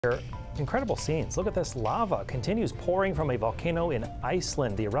Incredible scenes. Look at this. Lava continues pouring from a volcano in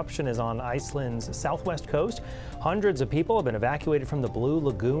Iceland. The eruption is on Iceland's southwest coast. Hundreds of people have been evacuated from the Blue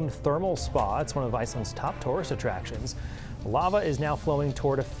Lagoon thermal spa. It's one of Iceland's top tourist attractions. Lava is now flowing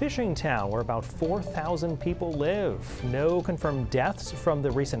toward a fishing town where about 4,000 people live. No confirmed deaths from the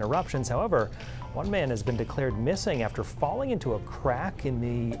recent eruptions. However, one man has been declared missing after falling into a crack in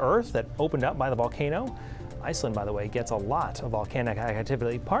the earth that opened up by the volcano. Iceland, by the way, gets a lot of volcanic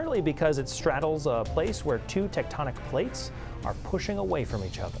activity, partly because it straddles a place where two tectonic plates are pushing away from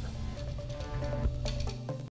each other.